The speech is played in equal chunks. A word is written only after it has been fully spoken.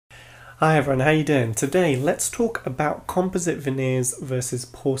Hi everyone, how you doing? Today let's talk about composite veneers versus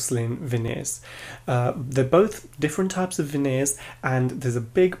porcelain veneers. They're both different types of veneers and there's a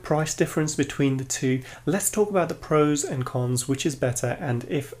big price difference between the two. Let's talk about the pros and cons, which is better, and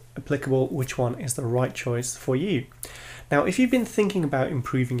if applicable, which one is the right choice for you. Now, if you've been thinking about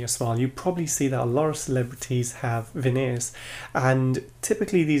improving your smile, you probably see that a lot of celebrities have veneers, and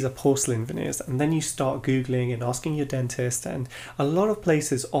typically these are porcelain veneers. And then you start Googling and asking your dentist, and a lot of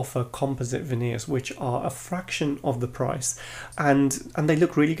places offer composite veneers, which are a fraction of the price, and they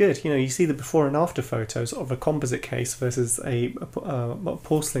look really good. You know, you see the before and after photos of a composite case versus a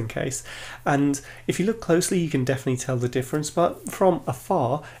porcelain case, and if you look closely, you can definitely tell the difference. But from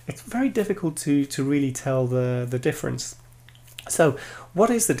afar, it's very difficult to really tell the difference. So what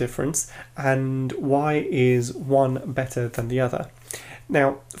is the difference and why is one better than the other?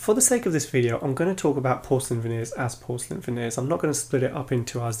 Now, for the sake of this video, I'm going to talk about porcelain veneers as porcelain veneers. I'm not going to split it up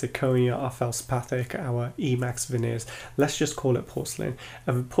into our zirconia, our feldspathic, our Emax veneers. Let's just call it porcelain.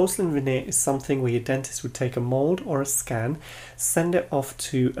 A porcelain veneer is something where your dentist would take a mold or a scan, send it off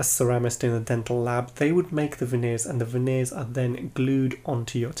to a ceramist in a dental lab. They would make the veneers, and the veneers are then glued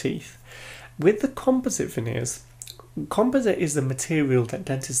onto your teeth. With the composite veneers, composite is the material that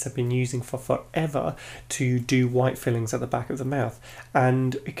dentists have been using for forever to do white fillings at the back of the mouth,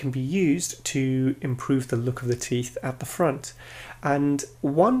 and it can be used to improve the look of the teeth at the front. And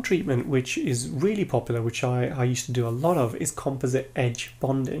one treatment which is really popular, which I used to do a lot of, is composite edge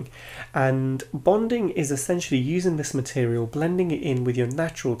bonding. And bonding is essentially using this material, blending it in with your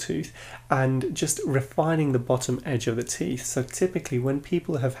natural tooth and just refining the bottom edge of the teeth. So typically when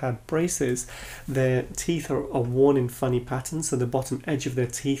people have had braces, their teeth are worn in funny patterns, so the bottom edge of their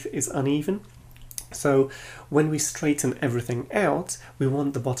teeth is uneven. So when we straighten everything out, we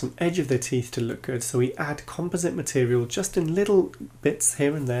want the bottom edge of their teeth to look good. So we add composite material just in little bits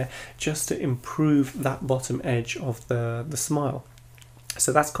here and there, just to improve that bottom edge of the smile.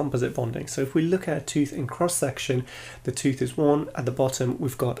 So that's composite bonding. So if we look at a tooth in cross section, the tooth is worn. At the bottom,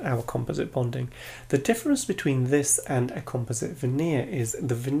 we've got our composite bonding. The difference between this and a composite veneer is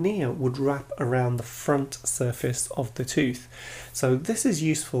the veneer would wrap around the front surface of the tooth. So this is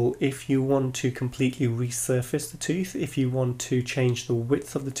useful if you want to completely resurface the tooth, if you want to change the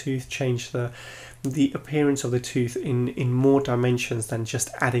width of the tooth, change the appearance of the tooth in more dimensions than just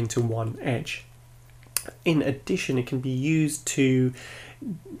adding to one edge. In addition, it can be used to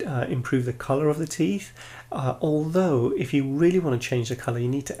improve the color of the teeth, although if you really want to change the color, you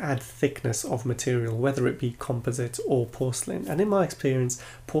need to add thickness of material, whether it be composite or porcelain. And in my experience,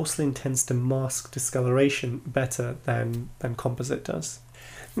 porcelain tends to mask discoloration better than composite does.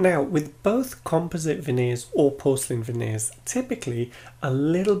 Now, with both composite veneers or porcelain veneers, typically a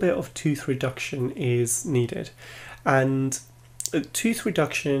little bit of tooth reduction is needed. And tooth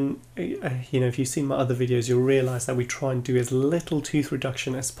reduction, if you've seen my other videos, you'll realize that we try and do as little tooth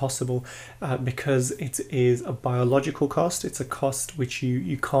reduction as possible because it is a biological cost. It's a cost which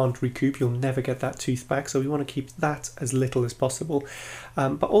you can't recoup. You'll never get that tooth back. So we want to keep that as little as possible,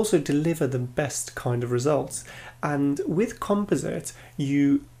 but also deliver the best kind of results. And with composite,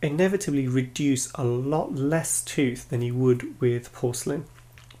 you inevitably reduce a lot less tooth than you would with porcelain.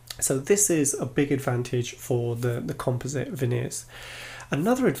 So this is a big advantage for the composite veneers.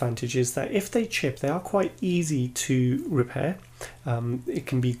 Another advantage is that if they chip, they are quite easy to repair. It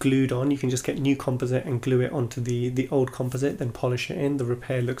can be glued on. You can just get new composite and glue it onto the old composite, then polish it in. The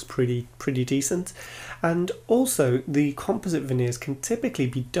repair looks pretty decent. And also the composite veneers can typically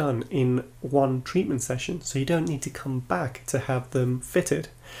be done in one treatment session, so you don't need to come back to have them fitted.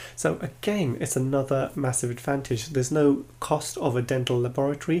 So again, it's another massive advantage. There's no cost of a dental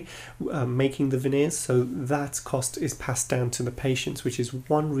laboratory making the veneers, so that cost is passed down to the patients, which is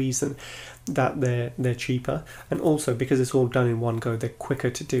one reason that they're cheaper. And also because it's all done in one go, they're quicker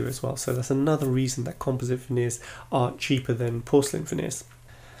to do as well. So that's another reason that composite veneers are cheaper than porcelain veneers.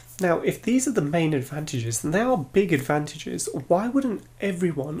 Now, if these are the main advantages, and they are big advantages, why wouldn't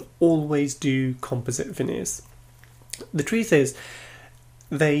everyone always do composite veneers? The truth is,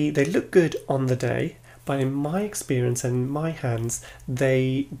 they look good on the day, but in my experience and in my hands,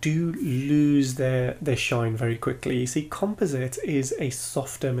 they do lose their shine very quickly. You see, composite is a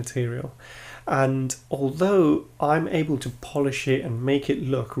softer material, and although I'm able to polish it and make it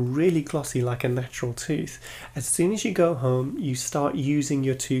look really glossy like a natural tooth, as soon as you go home, you start using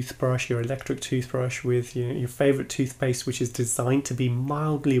your toothbrush, your electric toothbrush with your favorite toothpaste, which is designed to be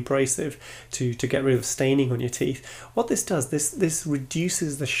mildly abrasive to get rid of staining on your teeth. What this does, this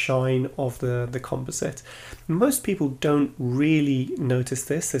reduces the shine of the composite. Most people don't really notice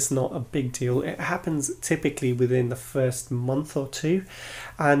this. It's not a big deal. It happens typically within the first month or two,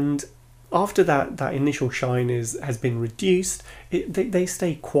 and after that initial shine has been reduced, they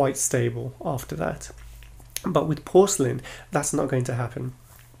stay quite stable after that. But with porcelain, that's not going to happen.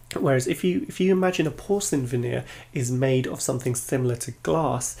 Whereas if you imagine a porcelain veneer is made of something similar to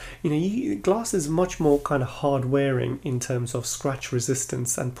glass, glass is much more kind of hard wearing in terms of scratch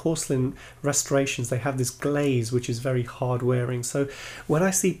resistance, and porcelain restorations, they have this glaze which is very hard wearing. So when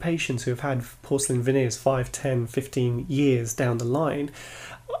I see patients who have had porcelain veneers 5, 10, 15 years down the line,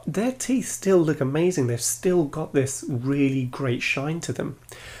 their teeth still look amazing. They've still got this really great shine to them.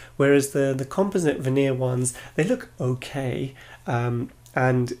 Whereas the composite veneer ones, they look okay.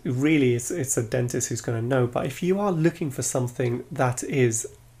 And really it's a dentist who's going to know. But if you are looking for something that is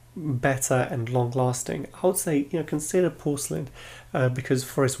better and long lasting, I would say consider porcelain, because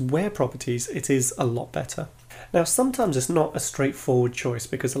for its wear properties it is a lot better. Now sometimes it's not a straightforward choice,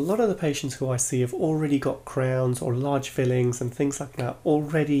 because a lot of the patients who I see have already got crowns or large fillings and things like that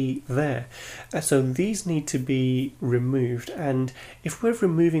already there, so these need to be removed. And if we're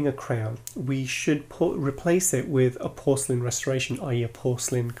removing a crown, we should replace it with a porcelain restoration, i.e. a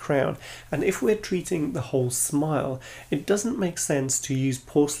porcelain crown. And if we're treating the whole smile, it doesn't make sense to use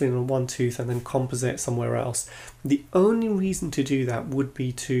porcelain on one tooth and then composite somewhere else. The only reason to do that would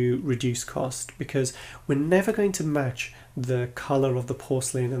be to reduce cost, because we're never going to match the color of the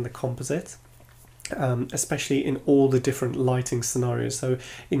porcelain and the composite, especially in all the different lighting scenarios. So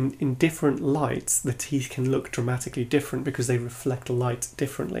in different lights, the teeth can look dramatically different because they reflect light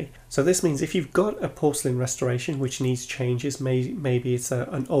differently. So this means if you've got a porcelain restoration which needs changes, maybe it's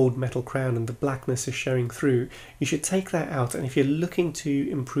an old metal crown and the blackness is showing through, you should take that out. And if you're looking to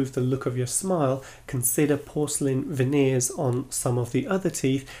improve the look of your smile, consider porcelain veneers on some of the other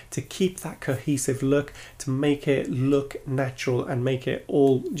teeth to keep that cohesive look, to make it look natural and make it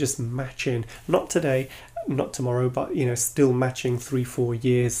all just match in. Not today, not tomorrow, but still matching 3-4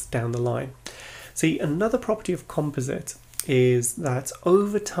 years down the line. See, another property of composite is that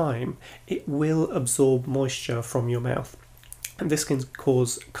over time it will absorb moisture from your mouth, and this can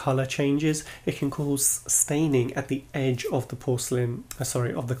cause color changes. It can cause staining at the edge of the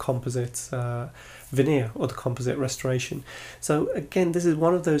of the composite veneer or the composite restoration. So again, this is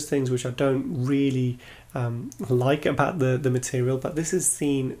one of those things which I don't really like about the material, but this is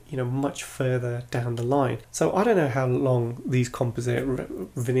seen much further down the line. So I don't know how long these composite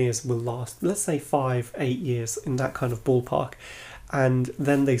veneers will last. Let's say 5-8 years, in that kind of ballpark, and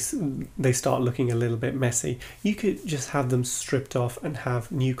then they start looking a little bit messy. You could just have them stripped off and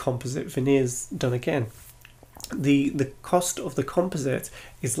have new composite veneers done again. The cost of the composite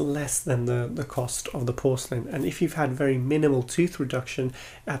is less than the cost of the porcelain, and if you've had very minimal tooth reduction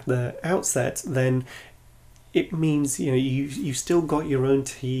at the outset, then it means you've still got your own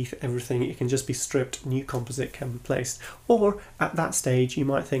teeth, everything. It can just be stripped, new composite can be placed. Or at that stage you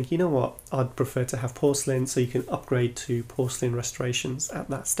might think, what, I'd prefer to have porcelain, so you can upgrade to porcelain restorations at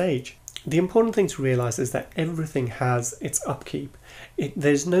that stage. The important thing to realize is that everything has its upkeep.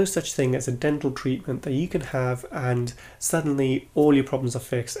 There's no such thing as a dental treatment that you can have and suddenly all your problems are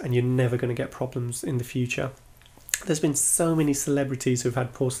fixed and you're never going to get problems in the future. There's been so many celebrities who've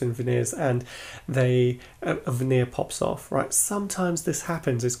had porcelain veneers and a veneer pops off, right? Sometimes this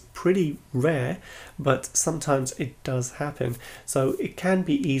happens. It's pretty rare, but sometimes it does happen. So it can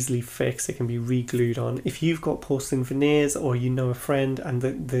be easily fixed. It can be re-glued on. If you've got porcelain veneers, or a friend and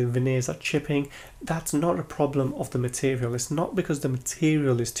the veneers are chipping, that's not a problem of the material. It's not because the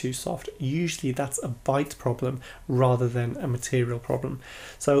material is too soft. Usually that's a bite problem rather than a material problem.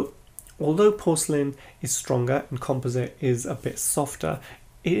 So although porcelain is stronger and composite is a bit softer,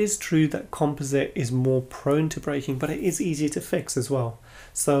 it is true that composite is more prone to breaking, but it is easier to fix as well.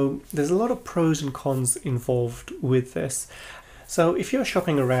 So there's a lot of pros and cons involved with this. So if you're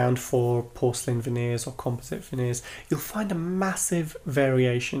shopping around for porcelain veneers or composite veneers, you'll find a massive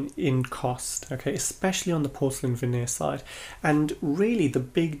variation in cost, okay, especially on the porcelain veneer side. And really the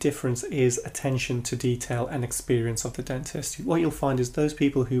big difference is attention to detail and experience of the dentist. What you'll find is those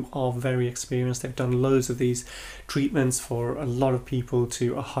people who are very experienced, they've done loads of these treatments for a lot of people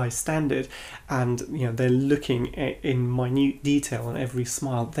to a high standard, and they're looking in minute detail on every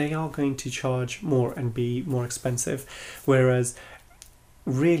smile, they are going to charge more and be more expensive. Whereas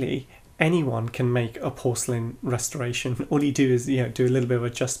really anyone can make a porcelain restoration. All you do is do a little bit of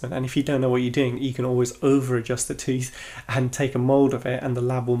adjustment, and if you don't know what you're doing, you can always over adjust the teeth and take a mold of it, and the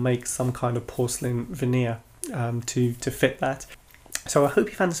lab will make some kind of porcelain veneer to fit that. So I hope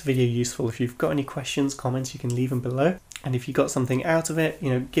you found this video useful. If you've got any questions, comments, you can leave them below, and if you got something out of it,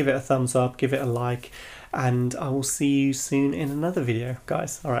 give it a thumbs up, give it a like, and I will see you soon in another video,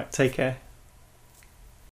 guys. All right, take care.